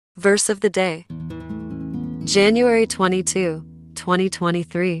Verse of the day, January 22,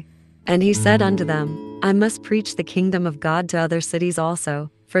 2023. And he said unto them, I must preach the kingdom of God to other cities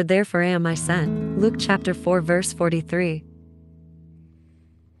also, for therefore am I sent. Luke chapter 4 verse 43.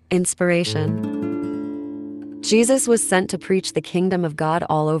 Inspiration. Jesus was sent to preach the kingdom of God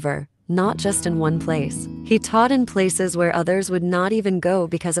all over, not just in one place. He taught in places where others would not even go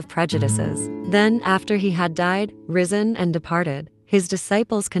because of prejudices. Then, after he had died, risen, and departed, his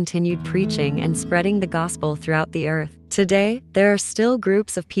disciples continued preaching and spreading the gospel throughout the earth. Today, there are still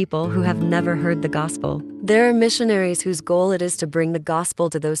groups of people who have never heard the gospel. There are missionaries whose goal it is to bring the gospel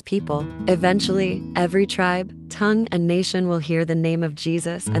to those people. Eventually, every tribe, tongue, and nation will hear the name of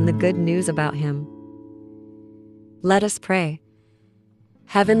Jesus and the good news about him. Let us pray.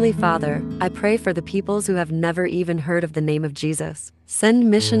 Heavenly Father, I pray for the peoples who have never even heard of the name of Jesus. Send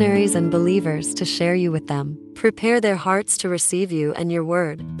missionaries and believers to share you with them. Prepare their hearts to receive you and your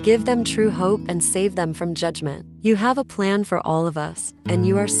word. Give them true hope and save them from judgment. You have a plan for all of us, and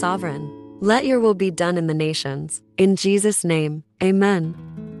you are sovereign. Let your will be done in the nations. In Jesus' name, amen.